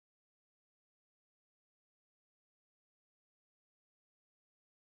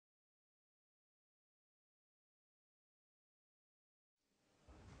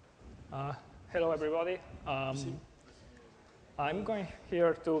Uh, Hello, everybody. I'm going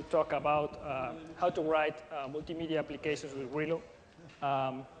here to talk about how to write multimedia applications with Grilo.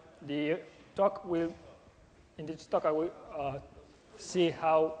 In this talk, I will see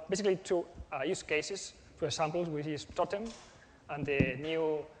how, basically two use cases, for example, which is Totem and the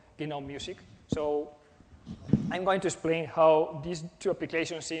new gnome-music. So I'm going to explain how these two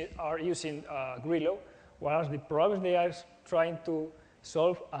applications are using Grilo, what are the problems they are trying to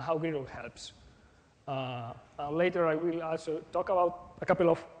solve, and how Grilo helps. And later, I will also talk about a couple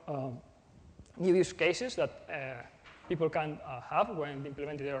of new use cases that people can have when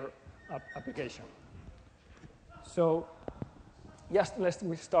implementing their application. So let's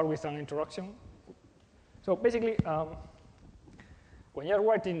start with an introduction. So basically, when you're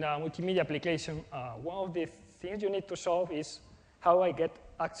writing a multimedia application, one of the things you need to solve is how I get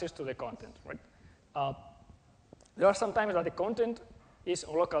access to the content, right? There are some times that the content is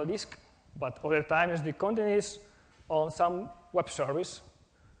on local disk, but other times the content is on some web service,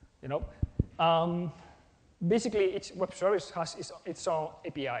 you know. Basically, each web service has its own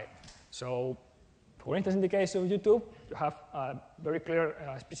API. So, for instance, in the case of YouTube, you have a very clear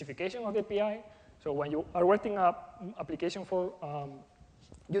specification of the API. So when you are writing an application for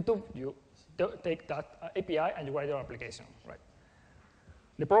YouTube, you take that API and you write your application, right?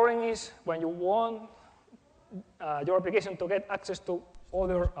 The problem is when you want your application to get access to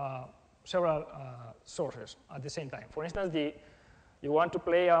other several sources at the same time. For instance, you want to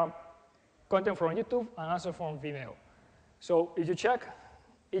play content from YouTube and also from Vimeo. So if you check,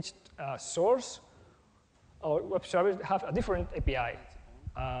 each source or web service have a different API.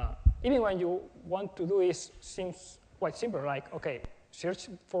 Even when you want to do it, seems quite simple, like, okay, search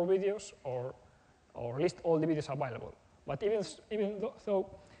for videos or list all the videos available. But even though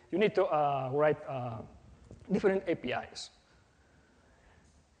you need to write different APIs.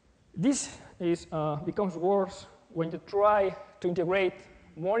 This becomes worse when you try to integrate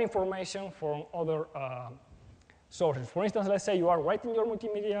more information from other sources. For instance, let's say you are writing your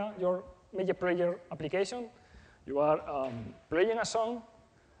multimedia, your media player application. You are playing a song,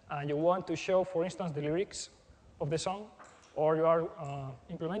 and you want to show, for instance, the lyrics of the song, or you are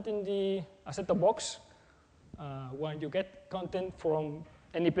implementing a set-top box when you get content from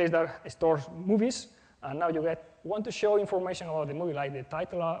any place that stores movies, and now you want to show information about the movie, like the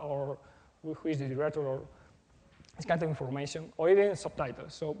title or who is the director, or this kind of information, or even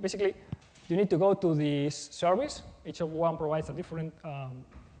subtitles. So basically, you need to go to this service. Each one provides a different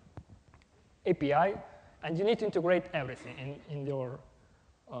API, and you need to integrate everything in your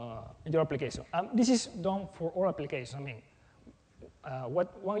application. And this is done for all applications. I mean,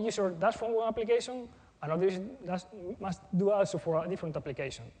 what one user does from one application, another user must do also for a different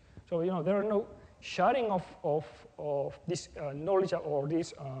application. So there are no sharing of this knowledge or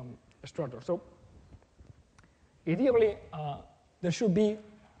this structure. So ideally, there should be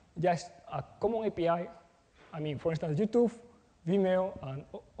just a common API. I mean, for instance, YouTube, Vimeo, and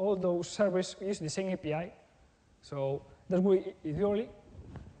all those servers use the same API. So that will ideally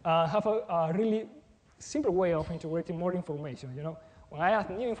have a really simple way of integrating more information. When I add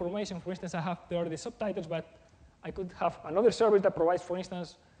new information, for instance, I have there the subtitles, but I could have another service that provides, for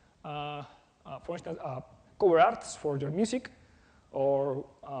instance, cover arts for your music, or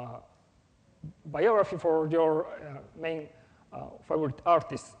biography for your main favorite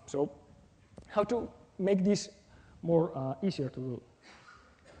artist. So how to make this more easier to do?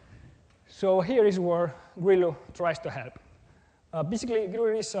 So here is where Grilo tries to help. Basically,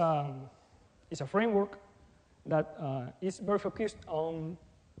 Grilo is a framework that is very focused on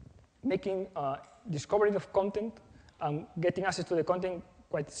making discovery of content and getting access to the content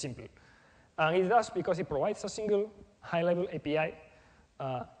quite simple. And it does because it provides a single high-level API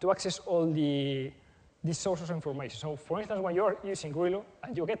to access all these sources of information. So for instance, when you're using Grilo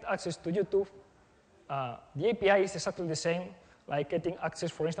and you get access to YouTube, the API is exactly the same, like getting access,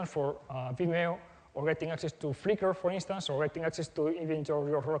 for instance, for Vimeo, or getting access to Flickr, for instance, or getting access to even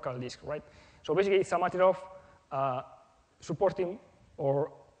your local disk, right? So basically, it's a matter of supporting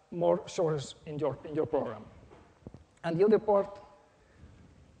or more sources in your program. And the other part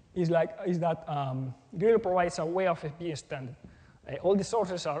is that Grilo provides a way of being standard. All the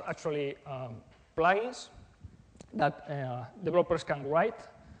sources are actually plugins that developers can write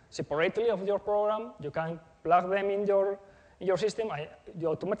separately of your program. You can plug them in your system, and you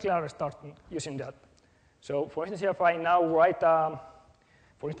automatically start using that. So for instance, if I now write,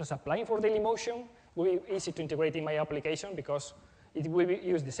 for instance, a plugin for Dailymotion, it will be easy to integrate in my application because it will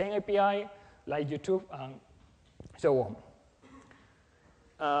use the same API like YouTube and so on.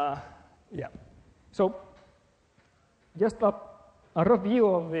 Yeah. So just a rough view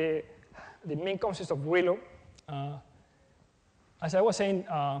of the the main concepts of Grilo. As I was saying,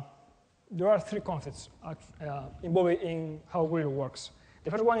 there are three concepts involved in how Grilo works.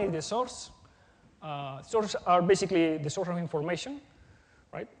 The first one is the source. Sources are basically the source of information,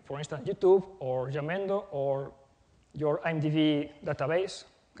 right? For instance, YouTube or Jamendo or your IMDb database.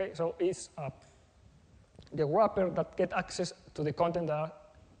 Okay, so it's the wrapper that gets access to the content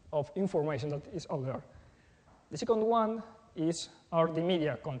of information that is out there. The second one are the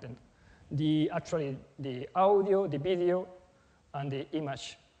media content, actually the audio, the video, and the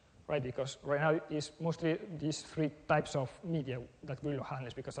image, right? Because right now it's mostly these three types of media that Grilo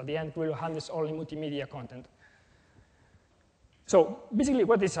handles, because at the end Grilo handles only multimedia content. So basically,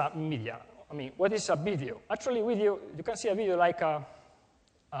 what is a media? I mean, what is a video? Actually, video, you can see a video like a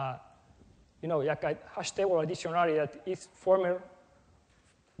like a hash table or a dictionary that is formed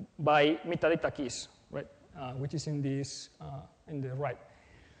by metadata keys, right? Which is in this in the right.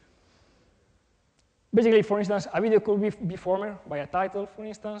 Basically, for instance, a video could be formed by a title, for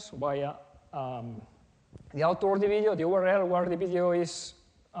instance, by the author of the video, the URL where the video is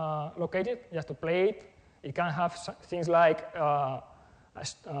located. You have to play it. It can have things like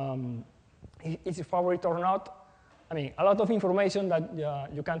is it favorite or not. I mean, a lot of information that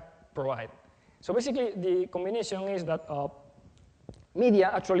you can provide. So basically, the combination is that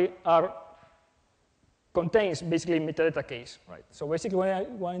media actually contains basically metadata keys, right? So basically,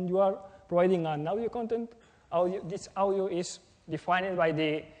 when you are providing an audio content, this audio is defined by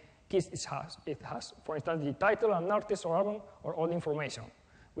the keys it has. For instance, the title, an artist or album, or all the information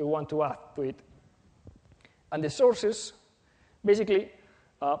we want to add to it. And the sources, basically,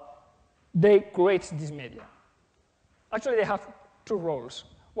 they create this media. Actually, they have two roles.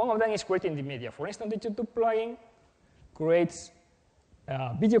 One of them is creating the media. For instance, the YouTube plugin creates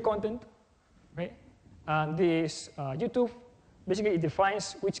video content, right? And this YouTube, basically, it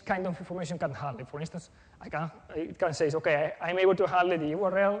defines which kind of information can handle. For instance, it can say, okay, I'm able to handle the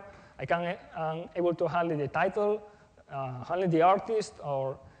URL, I'm able to handle the title, handle the artist,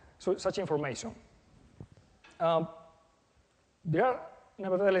 or such information. There are,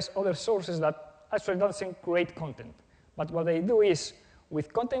 nevertheless, other sources that actually doesn't create content. But what they do is,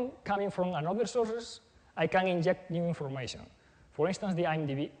 with content coming from another sources, I can inject new information. For instance, the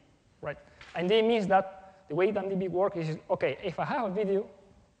IMDb, right? IMDb means that the way that IMDb works is, okay, if I have a video,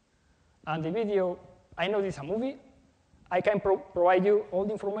 and the video, I know it's a movie, I can provide you all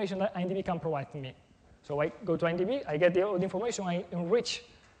the information that IMDb can provide to me. So I go to IMDb, I get all the information, I enrich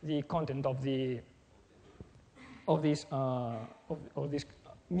the content of this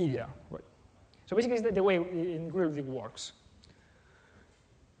media, right? So basically, it's the way in Grilo it works.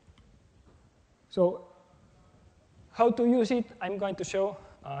 So how to use it, I'm going to show,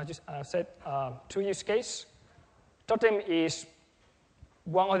 just two use cases. Totem is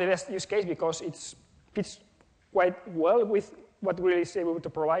one of the best use cases because it fits quite well with what Grilo is able to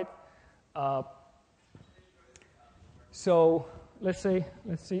provide. So let's see.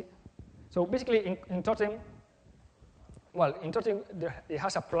 So basically, in Totem, in Totem, it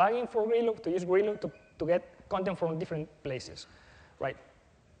has a plugin for Grilo, to use Grilo to get content from different places, right?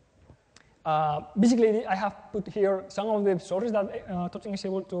 Basically, I have put here some of the sources that Totem is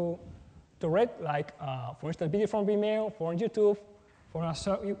able to read, like, for instance, video from Vimeo, for YouTube, for a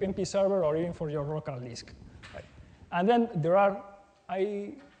MP server, or even for your local disk. Right? And then there are,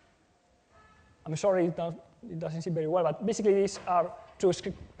 I'm sorry, it doesn't see very well, but basically these are two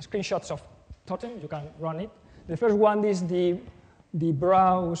screenshots of Totem. You can run it. The first one is the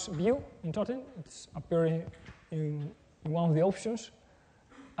browse view in Totem. It's appearing in one of the options.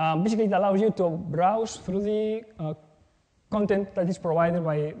 Basically, it allows you to browse through the content that is provided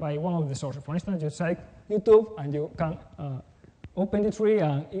by one of the sources. For instance, you select YouTube, and you can open the tree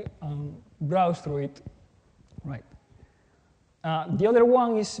and browse through it. Right. The other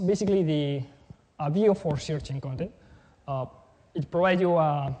one is basically a view for searching content. It provides you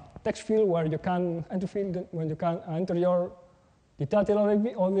a text field where you can enter the title of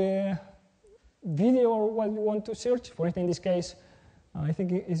the video or what you want to search. For instance, in this case, I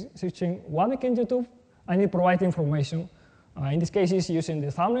think it's searching GUADEC in YouTube, and it provides information. In this case, it's using the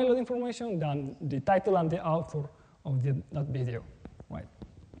thumbnail of the information, then the title and the author of that video, right?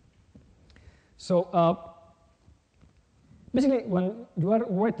 So basically, when you are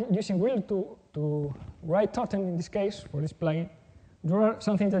using Grilo to write Totem, in this case, for this plugin, there are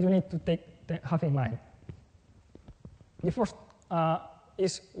some things that you need to have in mind. The first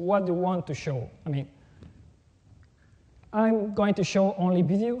is what you want to show. I mean, I'm going to show only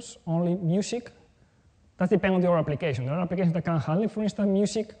videos, only music. That depends on your application. There are applications that can handle, for instance,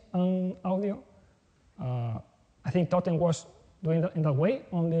 music and audio. I think Totem was doing that in that way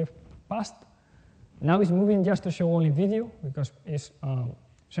on the past. Now it's moving just to show only video because it's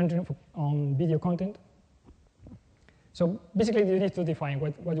centering on video content. So basically, you need to define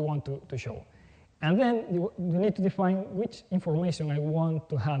what you want to show. And then you need to define which information I want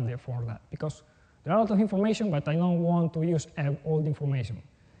to handle for that, because there are a lot of information, but I don't want to use all the information.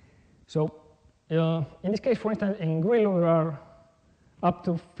 So in this case, for instance, in Grilo, there are up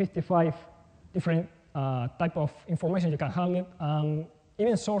to 55 different type of information you can handle.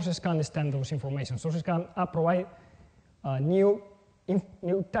 Even sources can extend those information. Sources can provide new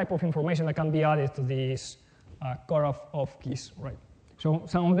type of information that can be added to this core of keys, right? So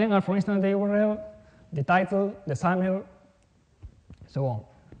some of them are, for instance, the URL, the title, the thumbnail, so on.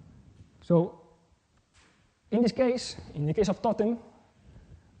 So in this case, in the case of Totem,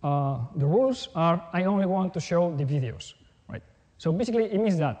 the rules are I only want to show the videos, right? So basically, it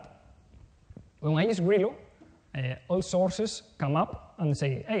means that when I use Grilo, all sources come up and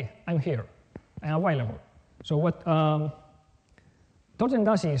say, hey, I'm here, I'm available. So what Totem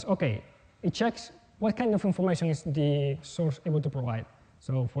does is, okay, it checks what kind of information is the source able to provide.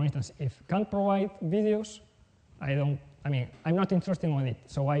 So for instance, if it can't provide videos, I'm not interested in it,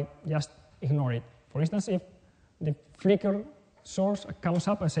 so I just ignore it. For instance, if the Flickr source comes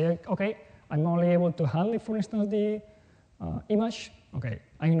up and say, okay, I'm only able to handle, for instance, the image, okay,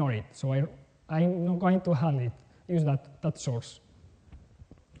 I ignore it. So I'm not going to handle it, use that source.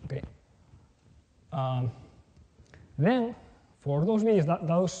 Okay. Then, for those videos,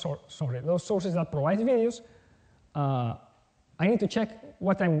 those sources that provide videos, I need to check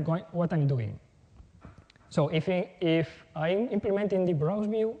what I'm doing. So if I'm implementing the browse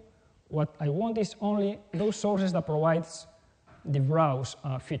view, what I want is only those sources that provides the browse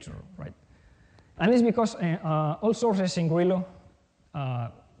feature, right? And it's because all sources in Grilo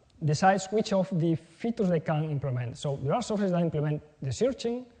decides which of the features they can implement. So there are sources that implement the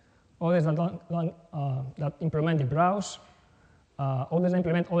searching, others that implement the browse, others that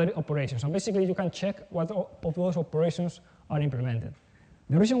implement other operations. So basically, you can check what of those operations are implemented.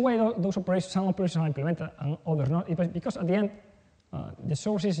 The reason why those operations, some operations are implemented and others not, is because at the end, the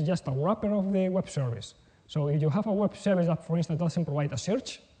source is just a wrapper of the web service. So if you have a web service that, for instance, doesn't provide a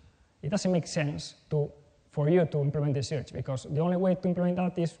search, it doesn't make sense for you to implement the search, because the only way to implement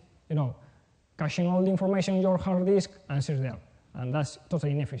that is, caching all the information in your hard disk and search there, and that's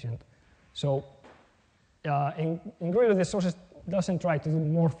totally inefficient. So in Grilo, the source doesn't try to do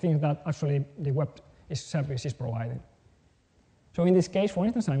more things that actually the web service is providing. So in this case, for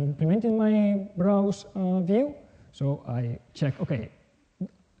instance, I'm implementing my browse view. So I check, okay,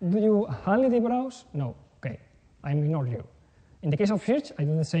 do you handle the browse? No, okay, I ignore you. In the case of search, I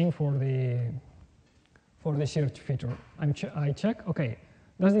do the same for the search feature. I check, okay,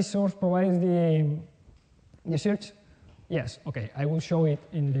 does this source provide the search? Yes, okay, I will show it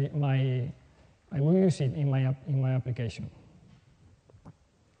I will use it in my application.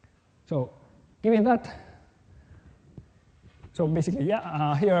 So given that, so basically,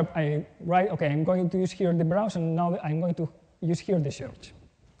 yeah, here I write, okay, I'm going to use here the browse, and now I'm going to use here the search.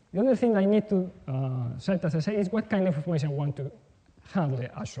 The other thing I need to set, as I say, is what kind of information I want to handle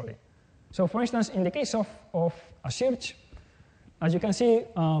actually. So for instance, in the case of a search, as you can see,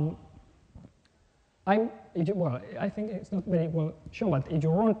 I think it's not very well shown, but if you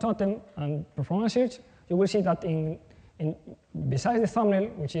run Totem and perform a search, you will see that besides the thumbnail,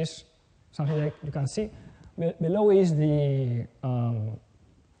 which is something that you can see, below is the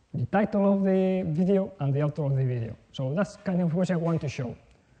title of the video and the author of the video. So that's kind of information I want to show.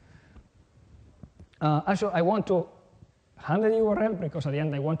 Actually, I want to handle the URL because at the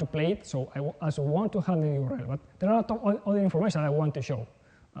end I want to play it, so I also want to handle the URL. But there are a lot of other information I want to show.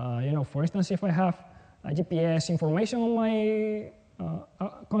 For instance, if I have a GPS information on my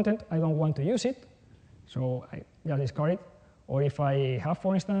content, I don't want to use it, so I just discard it. Or if I have,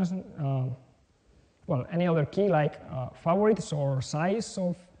 for instance, any other key like favorites or size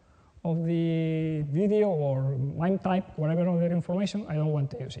of the video or MIME type, whatever other information, I don't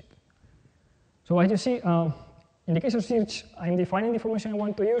want to use it. So as you see, in the case of search, I'm defining the information I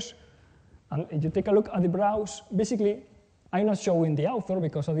want to use. And if you take a look at the browse, basically, I'm not showing the author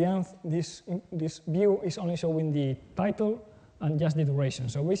because at the end, this view is only showing the title and just the duration.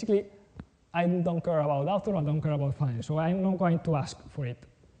 So basically, I don't care about author, I don't care about file. So I'm not going to ask for it.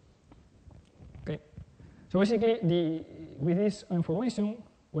 Okay. So basically, with this information,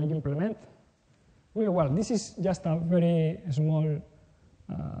 when you implement, well, this is just a very small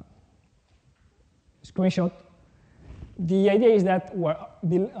screenshot. The idea is that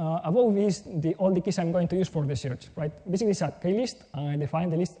above is all the keys I'm going to use for the search, right? Basically, it's a key list, and I define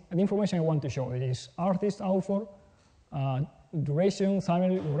the information I want to show. It is artist, author, duration,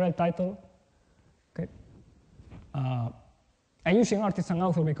 thumbnail, URL title. Okay. I'm using artist and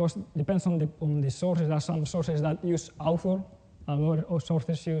author because it depends on the sources. There are some sources that use author, and other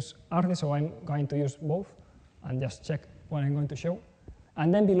sources use artist, so I'm going to use both and just check what I'm going to show.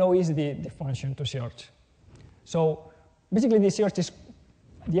 And then below is the function to search. So basically the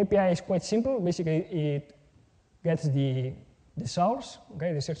API is quite simple. Basically it gets the source,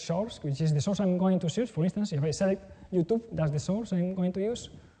 okay, the search source, which is the source I'm going to search. For instance, if I select YouTube, that's the source I'm going to use.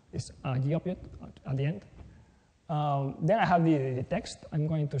 It's a G-object at the end. Then I have the text I'm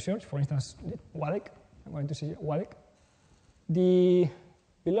going to search, for instance, GUADEC. I'm going to see GUADEC.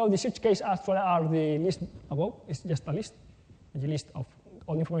 Below the search case actually are the list above. It's just a list, the list of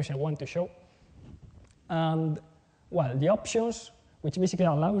all the information I want to show. And, well, the options, which basically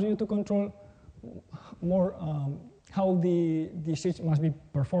allows you to control more how the search must be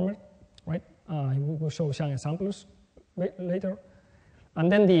performed, right? We will show some examples later.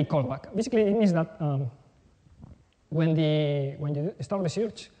 And then the callback. Basically, it means that when you start the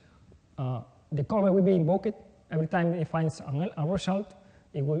search, the callback will be invoked every time it finds a result.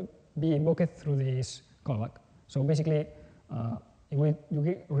 It will be invoked through this callback. So basically, you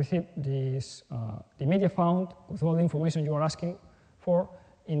receive this the media found with all the information you are asking for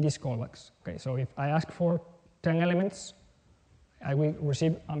in these callbacks. Okay, so if I ask for 10 elements, I will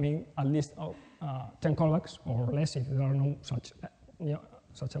receive, at least 10 callbacks or less if there are no such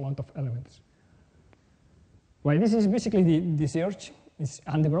amount of elements. Well, this is basically the search,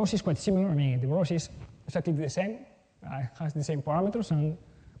 and the browse is quite similar. The browse is exactly the same, has the same parameters and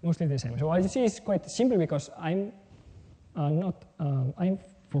mostly the same. So what you see is quite simple because I'm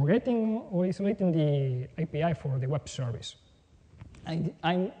forgetting or isolating the API for the web service.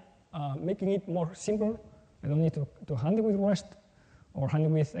 I'm making it more simple. I don't need to handle with REST or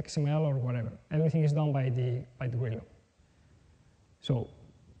handle with XML or whatever. Everything is done by the Grilo. So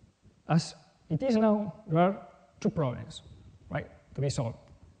as it is now, there are two problems, right, to be solved.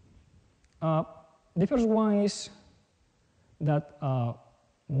 The first one is that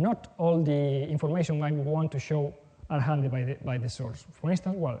not all the information I want to show are handled by the source. For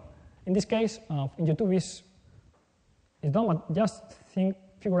instance, well, in this case, in YouTube is done, but just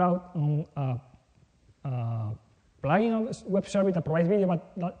figure out on plugin a web service that provides video,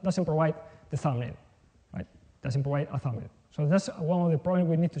 but that doesn't provide the thumbnail, right? Doesn't provide a thumbnail. So that's one of the problems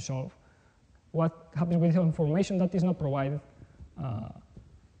we need to solve. What happens with information that is not provided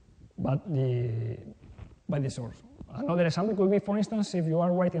by the source? Another example could be, for instance, if you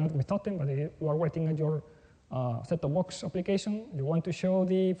are writing with Totem, but you are writing at your set-top box application, you want to show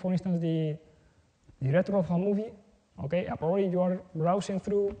for instance, the retro of a movie. Okay, probably you are browsing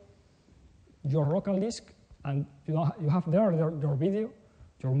through your local disk, and you have there your video,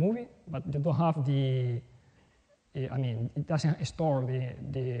 your movie, but you don't have it doesn't store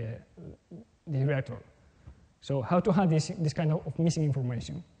the retro. So how to have this kind of missing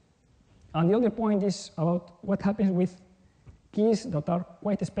information? And the other point is about what happens with keys that are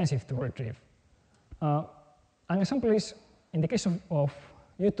quite expensive to retrieve. An example is, in the case of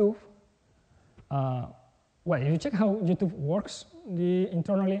YouTube, well, if you check how YouTube works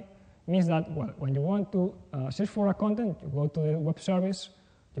internally, it means that, well, when you want to search for a content, you go to the web service,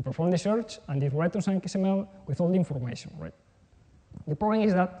 you perform the search, and it returns an XML with all the information, right? The problem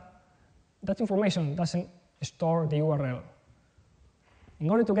is that that information doesn't store the URL. In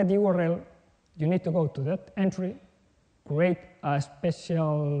order to get the URL, you need to go to that entry, create a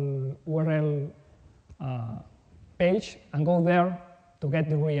special URL page, and go there to get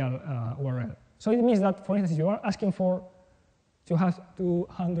the real URL. So it means that, for instance, you are asking to have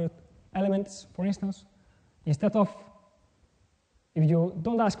 200 elements, for instance, instead of, if you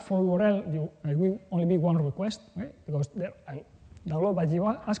don't ask for URL, it will only be one request, right? Because there, download, but you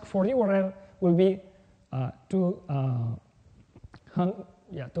ask for the URL will be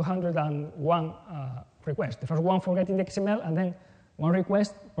 201 requests. The first one for getting the XML, and then one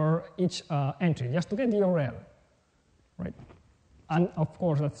request per each entry, just to get the URL, right? And of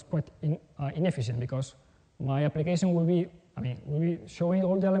course, that's quite inefficient because my application will be showing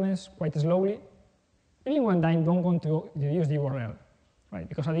all the elements quite slowly, even when I don't want to use the URL, right?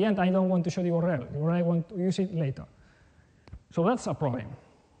 Because at the end, I don't want to show the URL. I want to use it later. So that's a problem.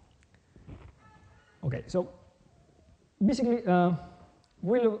 Okay, so basically,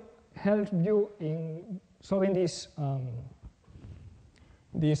 Grilo helps you in solving this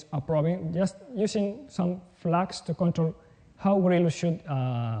problem, just using some flags to control how Grilo should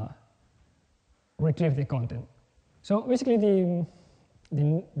retrieve the content. So basically, the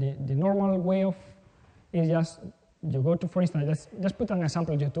normal way of is just you go to, for instance, just put an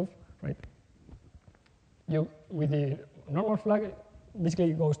example YouTube, right? You with the normal flag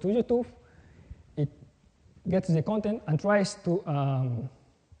basically goes to YouTube, it gets the content and tries to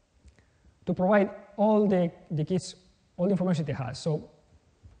provide all the keys, all the information it has. So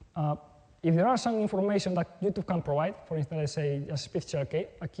if there are some information that YouTube can provide, for instance, let's say a special key,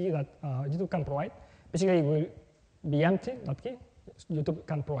 a key that YouTube can provide, basically it will be empty, that key, YouTube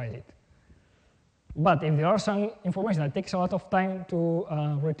can provide it. But if there are some information that takes a lot of time to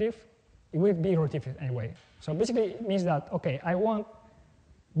retrieve, it will be retrieved anyway. So basically it means that, okay, I want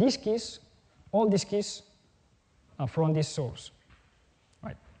these keys, all these keys from this source.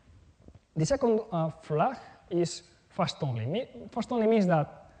 Right. The second flag is fast only. Fast only means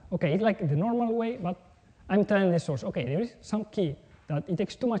that, okay, it's like the normal way, but I'm telling the source, okay, there is some key that it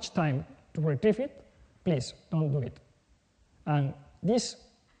takes too much time to retrieve it, please don't do it. And this,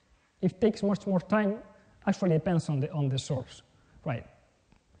 if it takes much more time, actually depends on the source, right?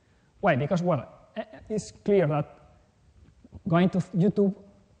 Why? Because, well, it's clear that going to YouTube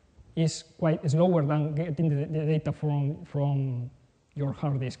is quite slower than getting the data from your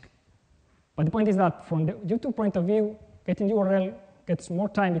hard disk. But the point is that from the YouTube point of view, getting URL gets more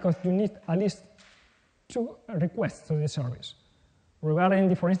time because you need at least 2 requests to the service.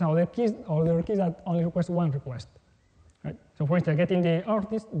 Regarding, for instance, other keys that only request 1 request. Right? So for instance, getting the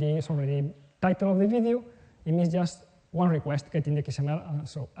artist, the title of the video, it means just 1 request, getting the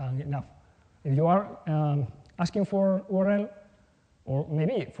XML, and enough. If you are asking for URL, or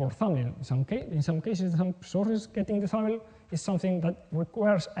maybe for thumbnail, in some cases, some sources getting the thumbnail is something that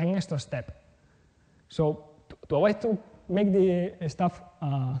requires an extra step. So to avoid to make the stuff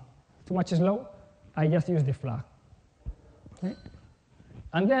too much slow, I just use the flag. Okay?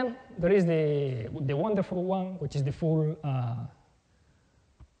 And then there is the wonderful one, which is the full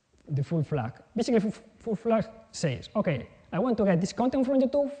flag. Basically, full flag says, okay, I want to get this content from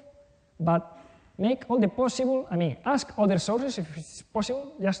YouTube, but make all the possible, ask other sources if it's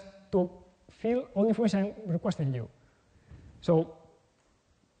possible, just to fill all the information I'm requesting you. So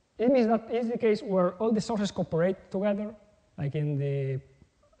it means that it's the case where all the sources cooperate together, like in the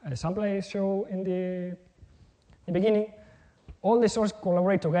example I showed in the beginning, all the sources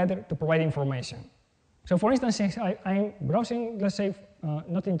collaborate together to provide information. So for instance, if I'm browsing, let's say,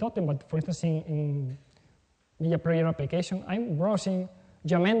 not in Totem, but for instance in media player application, I'm browsing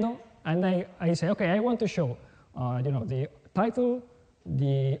Jamendo, and I say, okay, I want to show the title,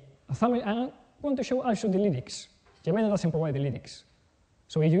 the thumbnail, and I want to show also the lyrics. Jamendo doesn't provide the lyrics.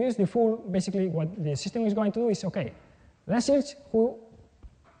 So if you use the full, basically what the system is going to do is, okay, let's search who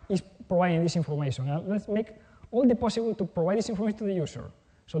is providing this information. Let's make all the possible to provide this information to the user.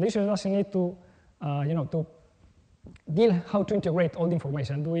 So the user doesn't need to, to deal how to integrate all the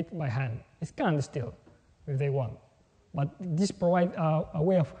information and do it by hand. It can still, if they want. But this provides a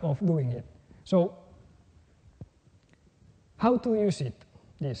way of doing it. So how to use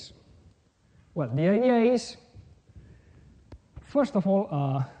this? Well, the idea is, first of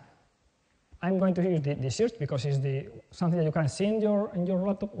all, I'm going to use the search because it's something that you can see in your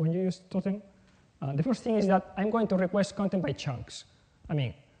laptop when you use Totem. The first thing is that I'm going to request content by chunks.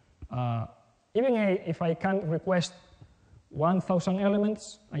 Even if I can't request 1,000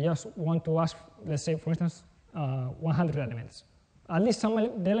 elements, I just want to ask, let's say, for instance, 100 elements. At least some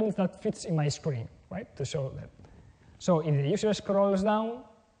the elements that fits in my screen, right, to show that. So if the user scrolls down,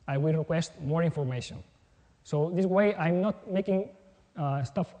 I will request more information. So this way, I'm not making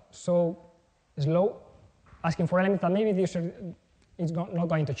stuff so slow, asking for elements that maybe the user is not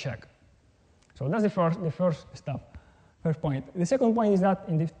going to check. So that's the first step, first point. The second point is that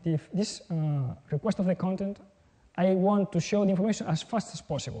in this request of the content, I want to show the information as fast as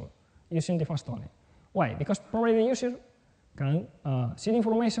possible using the fast only. Why? Because probably the user can see the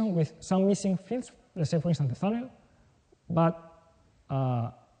information with some missing fields, let's say, for instance, the thumbnail, but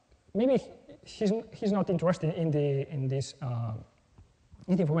maybe he's not interested in this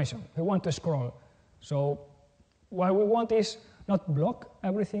information. He wants to scroll. So what we want is not block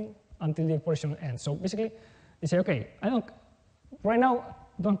everything until the operation ends. So basically, they say, okay, right now,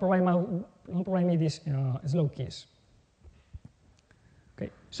 don't provide me these slow keys. Okay,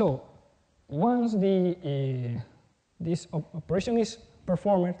 so once this operation is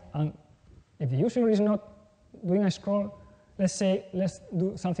performed, and if the user is not doing a scroll, let's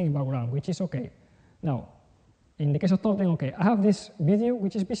do something in background, which is okay. Now, in the case of Totem, okay, I have this video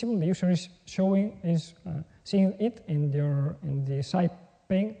which is visible. The user is seeing it in the side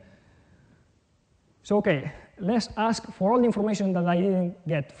pane. So okay, let's ask for all the information that I didn't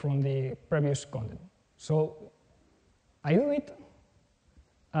get from the previous content. So I do it,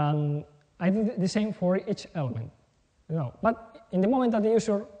 and I do the same for each element. But in the moment that the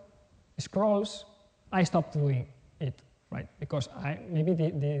user scrolls, I stop doing it. right? Because maybe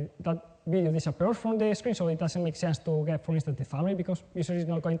that video disappears from the screen, so it doesn't make sense to get, for instance, the thumbnail because user is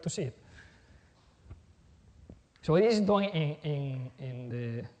not going to see it. So it is done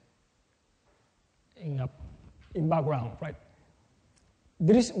in background, right?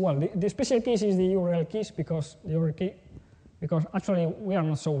 There is, well, the special case is the URL keys because actually we are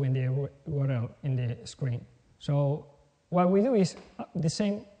not showing the URL in the screen. So what we do is the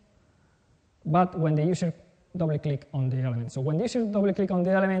same, but when the user double click on the element. So when the user double click on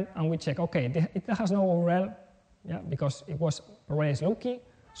the element and we check, okay, it has no URL, yeah, because it was provided as low key,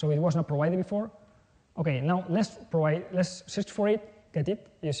 so it was not provided before. Okay, now let's search for it, get it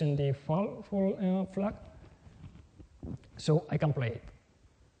using the full flag, so I can play it,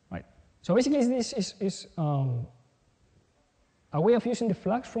 right? So basically this is a way of using the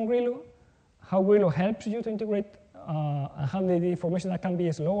flags from Grilo, how Grilo helps you to integrate and handle the information that can be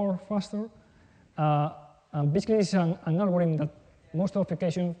slower, faster. And basically, it's an algorithm that most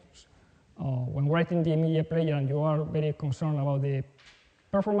applications, when writing the media player and you are very concerned about the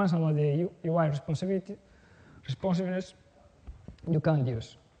performance and about the UI responsiveness, you can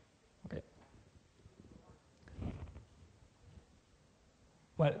use. Okay.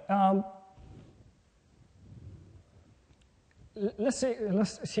 Well, let's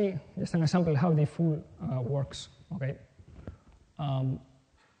see just an example how the full works. Okay.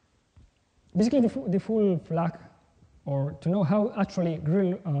 Basically, the full flag, or to know how actually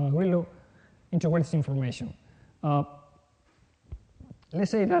Grilo integrates information.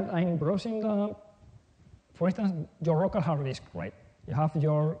 Let's say that I'm browsing, for instance, your local hard disk, right? You have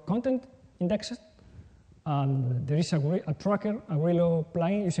your content indexed, and there is a tracker, a Grilo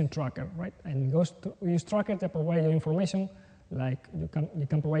plugin using tracker, right? And it goes to use tracker to provide you information like you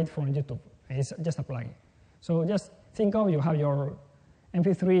can provide from YouTube. It's just a plugin. So just think of you have your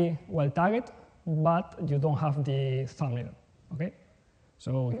MP3 well tagged, but you don't have the thumbnail, okay?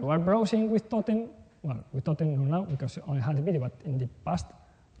 So you are browsing with Totem, well, with Totem not now because you only had the video, but in the past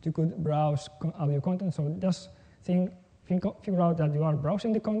you could browse audio content. So just figure out that you are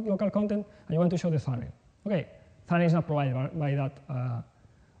browsing the local content and you want to show the thumbnail. Okay, thumbnail is not provided by that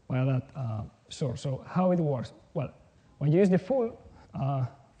source. So how it works? Well, when you use the full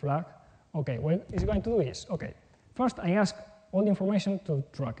flag, okay, what it's going to do is, okay, first I ask all the information to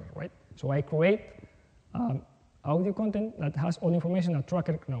tracker, right? So I create audio content that has all the information that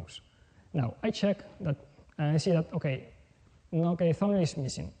tracker knows. Now I check that and I see that, okay, thumbnail is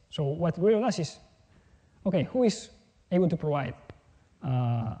missing. So what Grilo does is, okay, who is able to provide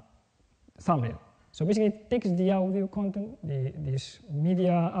thumbnail? So basically it takes the audio content, this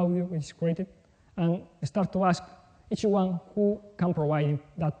media audio which is created, and start to ask each one who can provide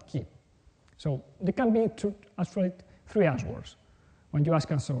that key. So there can be actually 3 answers when you ask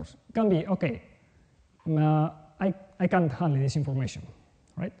a source. It can be, okay, I can't handle this information,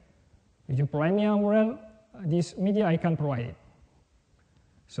 right? If you provide me a URL, this media, I can provide it.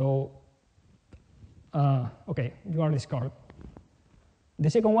 So, okay, you are discarded. The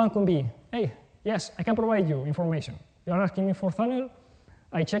second one can be, hey, yes, I can provide you information. You are asking me for thumbnail,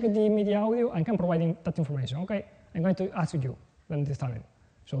 I check the media audio, I can provide that information. Okay, I'm going to ask you then the thumbnail.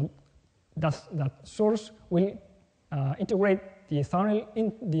 So that source will integrate the thumbnail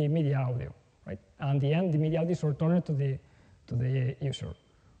in the media audio, right? And at the end, the media audio is returned to the user,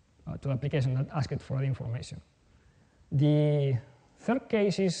 to the application that asked for the information. The third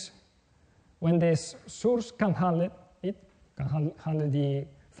case is when the source can handle it, can handle the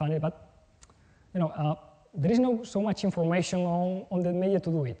thumbnail, but there is no so much information on the media to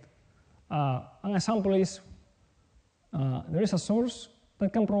do it. An example is there is a source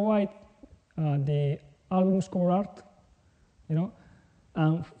that can provide the album's cover art,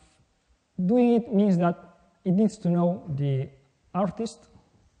 and doing it means that it needs to know the artist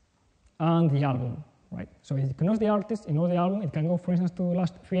and the album, right? So it knows the artist, it knows the album, it can go, for instance, to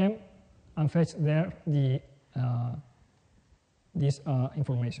Last.fm and fetch there this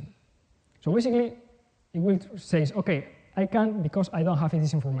information. So basically, it will say, okay, I can't because I don't have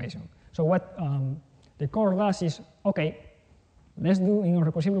this information. So what the core does is, okay, let's do in a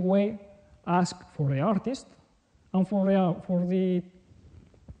reproducible way, ask for the artist and for the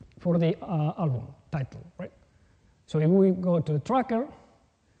album title, right? So if we go to the tracker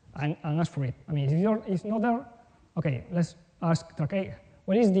and ask for it, I mean, if it's not there, okay, let's ask, okay,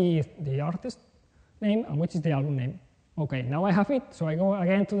 what is the artist name and which is the album name? Okay, now I have it, so I go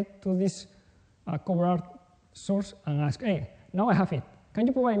again to this cover art source and ask, hey, now I have it. Can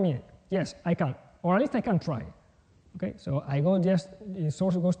you provide me? Yes, I can, or at least I can try. Okay, so I go the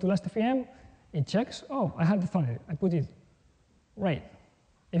source goes to Last.fm, it checks, oh, I have the thumbnail, I put it, right.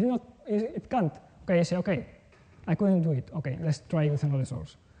 If not, it can't. Okay, I say, okay, I couldn't do it. Okay, let's try with another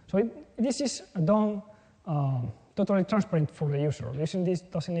source. So this is done totally transparent for the user. Using this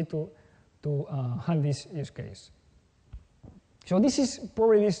doesn't need to have this use case. So this is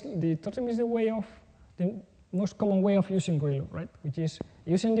probably the Totem is the most common way of using Grilo, right? Which is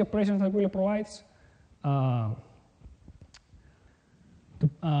using the operations that Grilo provides to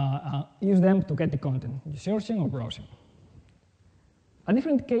use them to get the content, searching or browsing. A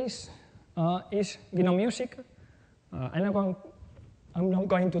different case is gnome-music. I'm not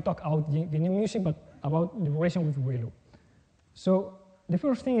going to talk about gnome-music, but about the relation with Grilo. So the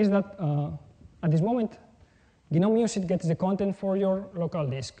first thing is that at this moment, gnome-music gets the content for your local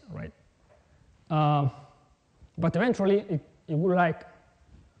disk, right? But eventually, it would like,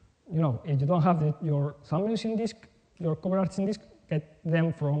 if you don't have your thumbnails in disk, your cover arts in disk, get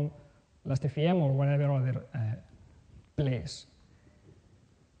them from Last.fm or whatever other place.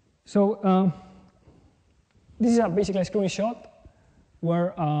 So this is basically a screenshot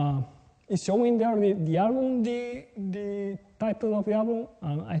where it's showing there the album, the title of the album,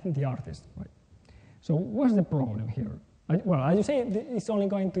 and I think the artist, right? So what's the problem here? Well, as you say, it's only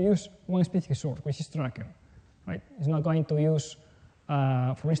going to use one specific source, which is tracker, right? It's not going to use,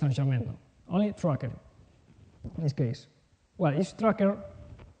 for instance, Jamendo, only tracker in this case. Well, it's tracker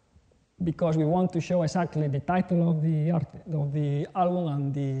because we want to show exactly the title of the album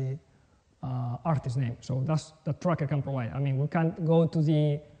and the artist name. So that's the tracker can provide. I mean, we can't go to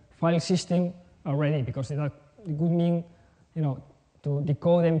the file system already because that would mean, to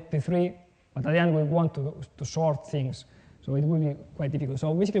decode MP3, but at the end we want to sort things. So it will be quite difficult.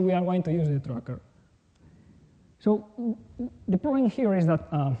 So basically we are going to use the tracker. So the problem here is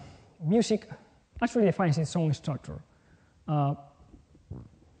that music actually defines its own structure.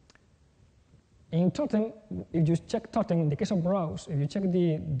 In Totem, if you check Totem, in the case of browse, if you check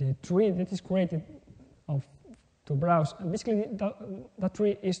the tree that is created to browse, basically that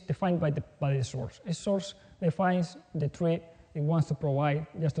tree is defined by the source. A source defines the tree it wants to provide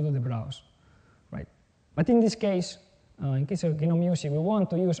just to do the browse, right? But in this case, in case of gnome-music, we want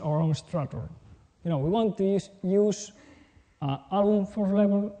to use our own structure. We want to use album first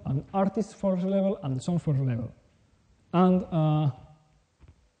level, and artist first level, and song first level. And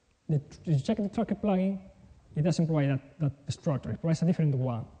you check the tracker plugin, it doesn't provide that structure. It provides a different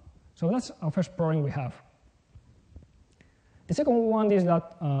one. So that's our first problem we have. The second one is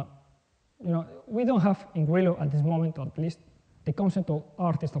that we don't have in Grilo at this moment, at least, the concept of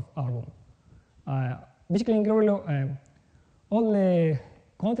artist of album. Basically, in Grilo, all the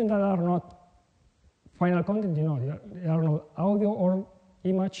content that are not final content, they are not audio or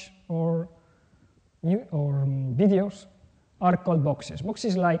image or videos, are called boxes.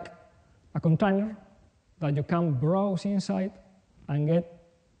 Boxes like a container that you can browse inside and get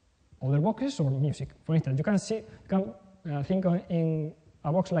other boxes or music. For instance, you can think in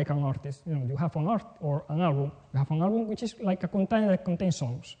a box like an artist. You have an art or an album. You have an album which is like a container that contains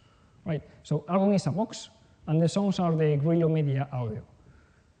songs, right? So album is a box, and the songs are the Grilo media audio,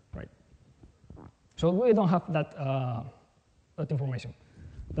 right? So we don't have that information,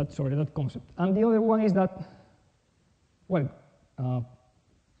 that concept. And the other one is that, well,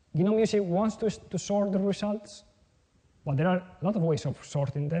 gnome-music wants to sort the results, but there are a lot of ways of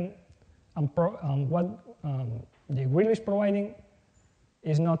sorting them, and what the Grilo is providing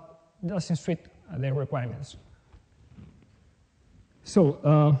doesn't fit their requirements.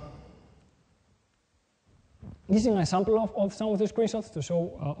 So this is an example of some of the screenshots to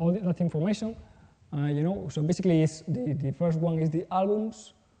show all that information. So basically, the first one is the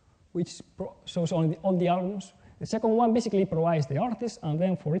albums, which shows only all the albums. The second one basically provides the artist, and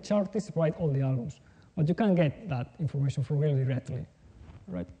then for each artist, provide all the albums. But you can't get that information from Grilo directly,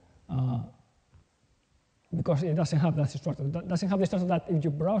 right? Because it doesn't have that structure. It doesn't have the structure that if you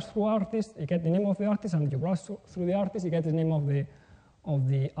browse through artists, you get the name of the artist, and if you browse through the artist, you get the name of the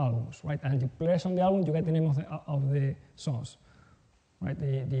albums, right? And you place on the album, you get the name of the songs, right?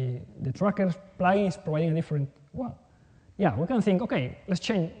 The tracker plugin is providing a different one. Yeah, we can think, okay, let's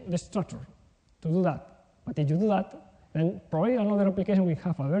change the structure to do that. But if you do that, then probably another application will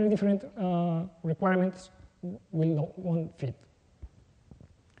have a very different requirements, won't fit.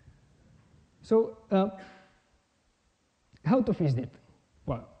 So how to fix it?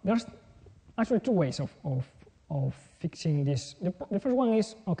 Well, there's actually two ways of fixing this. The first one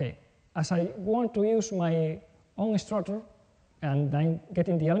is, okay, as I want to use my own structure and I'm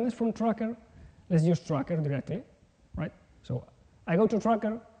getting the elements from tracker, let's use tracker directly, right? So I go to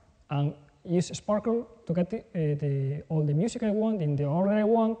tracker and use Sparkle to get all the music I want in the order I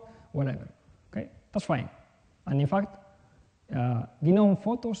want, whatever. Okay, that's fine. And in fact,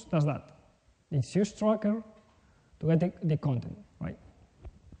 gnome-photos does that. It's use tracker, to get the content, right,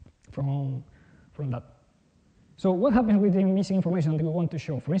 from that. So what happens with the missing information that we want to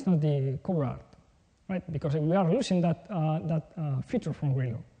show? For instance, the cover art, right? Because we are losing that, feature from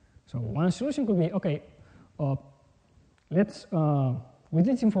Grilo. So one solution could be, okay, let's, with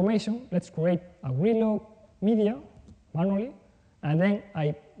this information, let's create a Grilo media manually, and then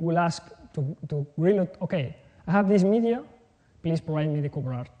I will ask to Grilo, okay, I have this media, please provide me the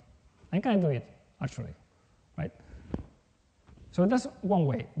cover art. I can do it, actually, right? So that's one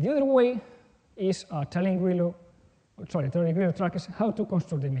way. The other way is telling Grilo trackers how to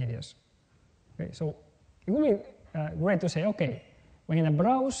construct the medias. Okay, so it would be great to say, okay, when I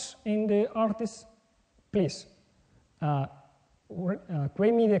browse in the artist, please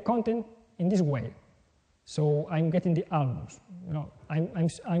create me the content in this way. So I'm getting the albums. You know,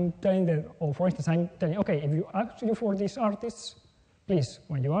 I'm telling that, or for instance, I'm telling, okay, if you ask you for these artists, please,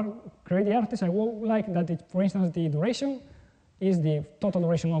 when you are creating the artist, I would like that, for instance, the duration is the total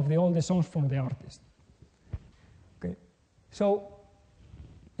duration of all the songs from the artist. Okay, so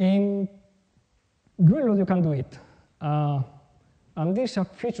in Grilo you can do it, and there's a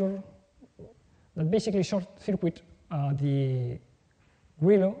feature that basically short-circuit the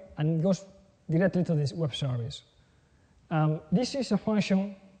Grilo and goes directly to this web service. This is a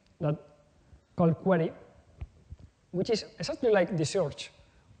function that called query, which is exactly like the search,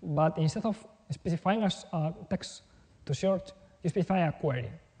 but instead of specifying as text to search, you specify a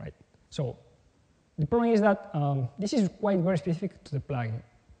query, right? So the problem is that this is very specific to the plugin.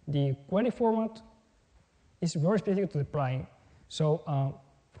 The query format is very specific to the plugin. So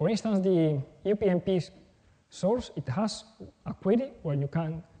for instance, the UPnP source, it has a query where you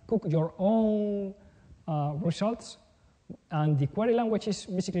can cook your own results, and the query language is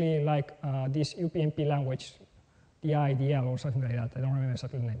basically like this UPnP language, DIDL or something like that. I don't remember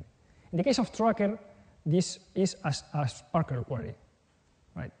exactly the name. In the case of tracker, this is a Sparker query,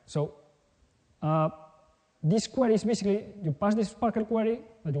 right? So this query is basically, you pass this Sparker query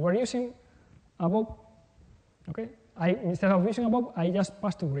that you were using above, okay? Instead of using above, I just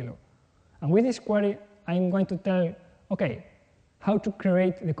pass to Grilo. And with this query, I'm going to tell, okay, how to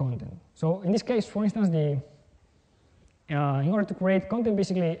create the content. So in this case, for instance, in order to create content,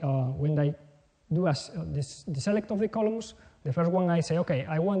 basically, when I do the select of the columns, the first one I say, okay,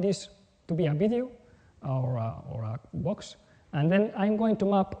 I want this to be a video or a box, and then I'm going to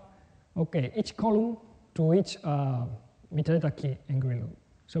map, okay, each column to each metadata key in Grilo.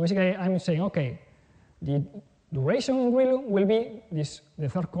 So basically, I'm saying, okay, the duration in Grilo will be the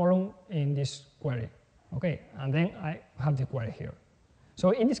third column in this query, okay, and then I have the query here.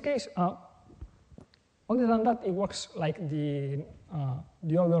 So in this case, other than that, it works like the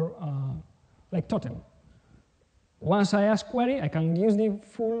other, like Totem. Once I ask query, I can use the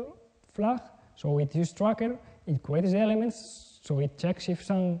full flag. So it uses tracker, it creates the elements, so it checks if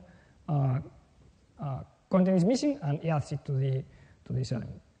some content is missing, and it adds it to this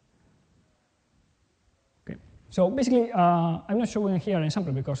element. Okay. So basically, I'm not showing here an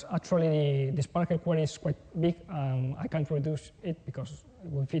example because actually the Sparker query is quite big. I can't reduce it because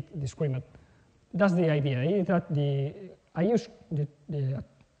it will fit the screen. But that's the idea. Is that I use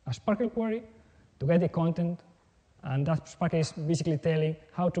a Sparker query to get the content, and that Sparker is basically telling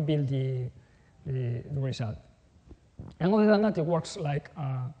how to build the result. And other than that, it works like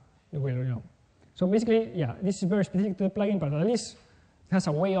the way you know. So basically, yeah, this is very specific to the plugin, but at least it has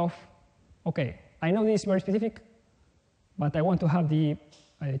a way of, okay, I know this is very specific, but I want to have the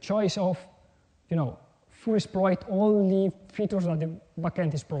choice of, full exploit all the features that the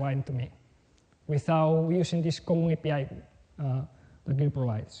backend is providing to me without using this common API that Grilo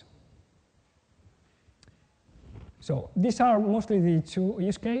provides. So these are mostly the two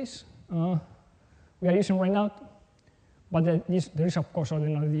use cases we are using right now, but there is of course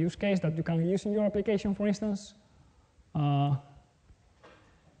another use case that you can use in your application. For instance,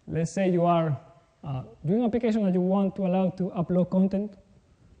 let's say you are doing an application that you want to allow to upload content,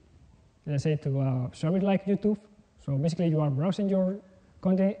 let's say to a service like YouTube. So basically you are browsing your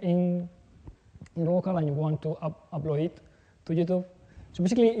content in local and you want to upload it to YouTube. So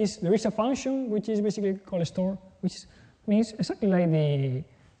basically there is a function which is basically called store, which means exactly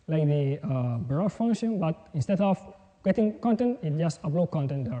like the browse function, but instead of getting content, it just upload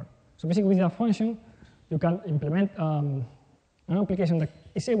content there. So basically with that function, you can implement an application that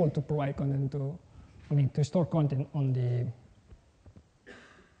is able to provide content to store content on the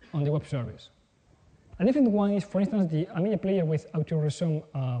web service. A different one is, for instance, a media player with auto-resume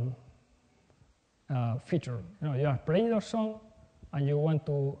feature. You are playing your song and you want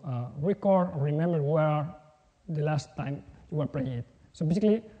to record or remember where the last time you were playing it. So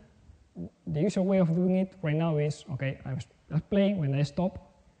basically, the usual way of doing it right now is, okay, I'm just playing. When I stop,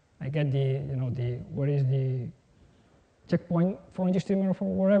 I get where is the checkpoint for HTML or for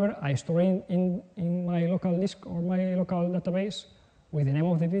wherever. I store it in my local disk or my local database with the name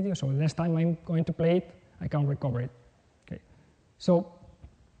of the video. So the next time I'm going to play it, I can recover it. Okay. So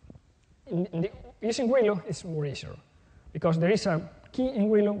using Grilo is more easier because there is a key in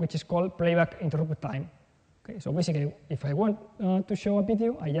Grilo which is called playback interrupted time. Okay. So basically, if I want to show a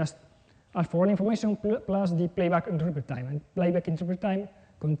video, I just ask for all information plus the playback interrupted time. And playback interrupted time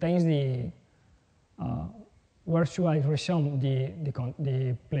contains the where should I resume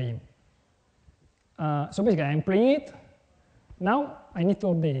the playing. So basically, I'm playing it. Now I need to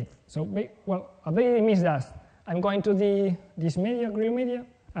update it. So updating means that I'm going to this media, Grilo media.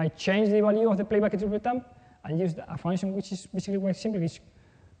 I change the value of the playback interrupted time and use a function which is basically quite simple. It's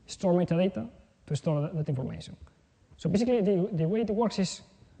store metadata to store that information. So basically, the way it works is,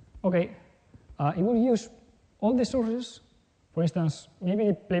 okay, it will use all the sources. For instance, maybe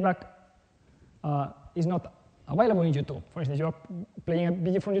the playback is not available in YouTube. For instance, you're playing a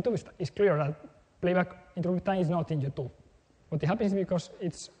video from YouTube, it's clear that playback interrupted time is not in YouTube. What happens is because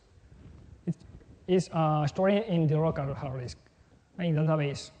it is storing in the local hard disk, in the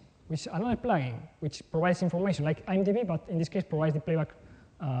database, which is another plugin which provides information like IMDb, but in this case provides the playback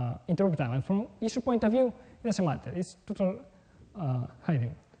interrupted time. And from user point of view, it doesn't matter. It's total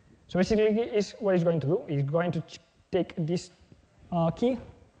hiding. So basically, what it's going to do is going to take this key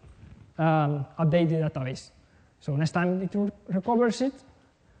and update the database. So next time it recovers it,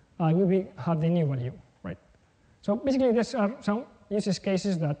 we will have the new value, right? So basically, there are some use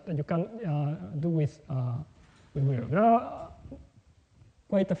cases that you can do with Grilo. There are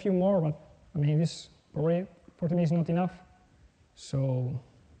quite a few more, but I mean, this probably for me is not enough. So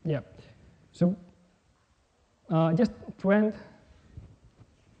yeah. So just to end,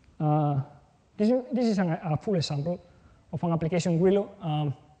 this is a full example of an application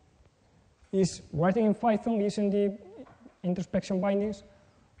Grilo. Is writing in Python using the introspection bindings.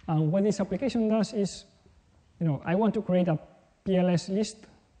 And what this application does is, I want to create a PLS list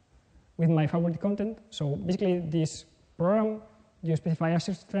with my favorite content. So basically, this program, you specify a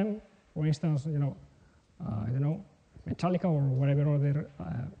search term, for instance, I don't know, Metallica or whatever other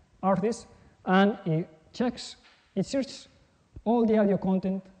artist, and it searches all the audio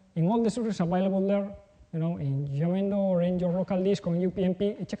content in all the sources available there, in Jamendo or in your local disk or in UPnP,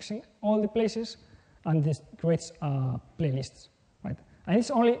 it checks in all the places and this creates playlists, right? And it's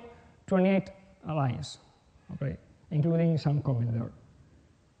only 28 lines, okay, including some comment there.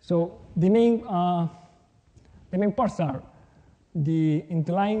 So the main parts are in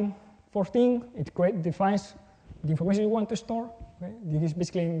the line 14, it defines the information you want to store. Okay? This is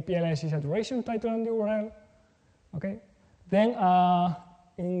basically in PLS is a duration, title, and the URL. Okay. Then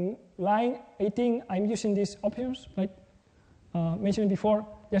in line 18, I'm using these options, like mentioned before,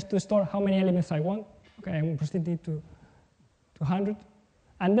 just to store how many elements I want. Okay, I'm restricting it to 100.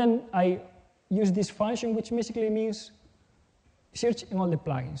 And then I use this function, which basically means search in all the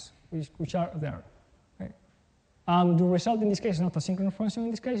plugins which are there. Okay. The result in this case is not a synchronous function.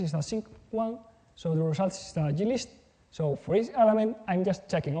 In this case, it's a sync one. So the result is a glist. So for each element, I'm just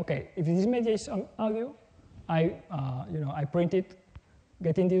checking. Okay, if this media is audio, I print it,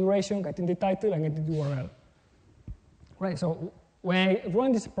 getting the duration, getting the title, and getting the URL. Right. So when I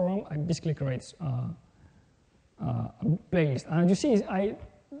run this program, I basically create a playlist. And you see, I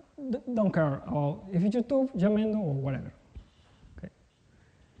don't care about if it's YouTube, Jamendo, or whatever. Okay.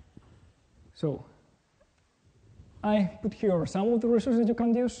 So I put here some of the resources you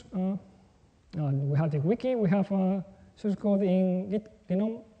can use. We have the wiki. We have source code in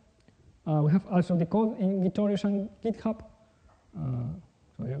GNOME. We have also the code in Gitorious and GitHub.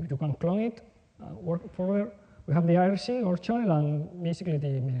 So you can clone it, work further. We have the IRC or channel and basically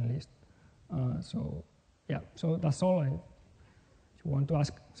the mailing list. So yeah, so that's all. If you want to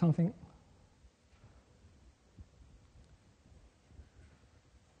ask something.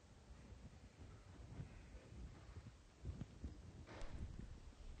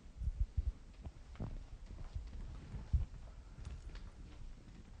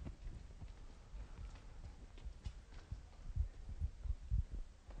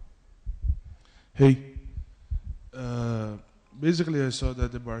 Hey, basically I saw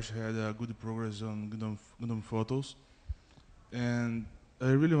that the Barsh had good progress on gnome-photos, and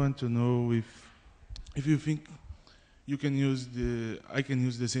I really want to know if you think you can use I can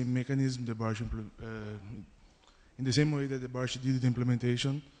use the same mechanism the Barsh in the same way that the Barsh did the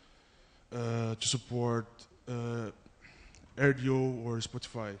implementation to support RDO or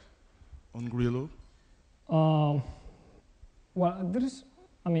Spotify on Grilo. Well, there's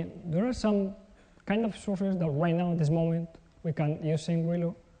I mean, there are some kind of sources that right now, at this moment, we can use in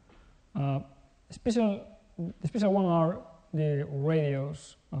Grilo. The special one are the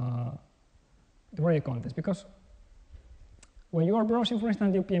radios, the radio contents, because when you are browsing, for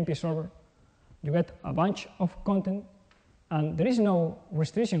instance, the PnP server, you get a bunch of content, and there is no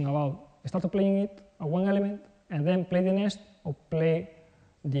restriction about start playing it at one element and then play the next or play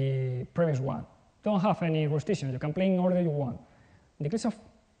the previous one. Don't have any restriction. You can play in order you want. In the case of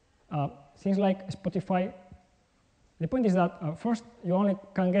things like Spotify, the point is that first you only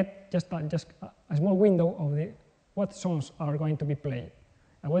can get just a small window of what songs are going to be played.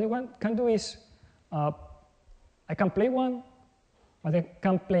 And what you can do is, I can play one, but I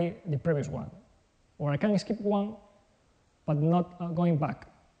can't play the previous one. Or I can skip one, but not going back.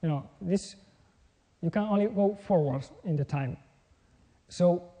 You know, you can only go forwards in the time.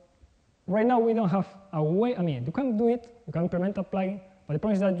 So right now we don't have a way. I mean, you can do it, you can implement a plugin, but the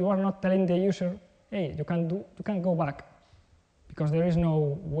point is that you are not telling the user, hey, you can go back, because there is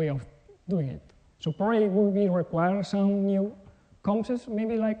no way of doing it. So probably it will be require some new concepts,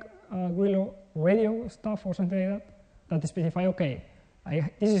 maybe like Grilo radio stuff or something like that specify, okay,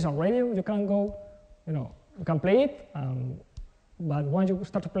 this is a radio, you can go, you can play it, but once you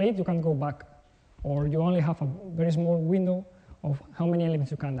start to play it, you can go back. Or you only have a very small window of how many elements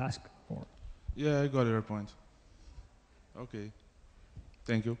you can ask for. Yeah, I got your point. Okay.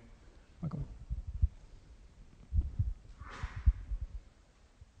 Thank you. Welcome.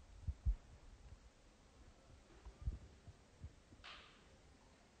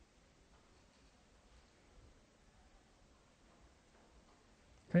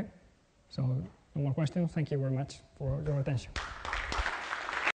 Okay, so no more questions. Thank you very much for your attention.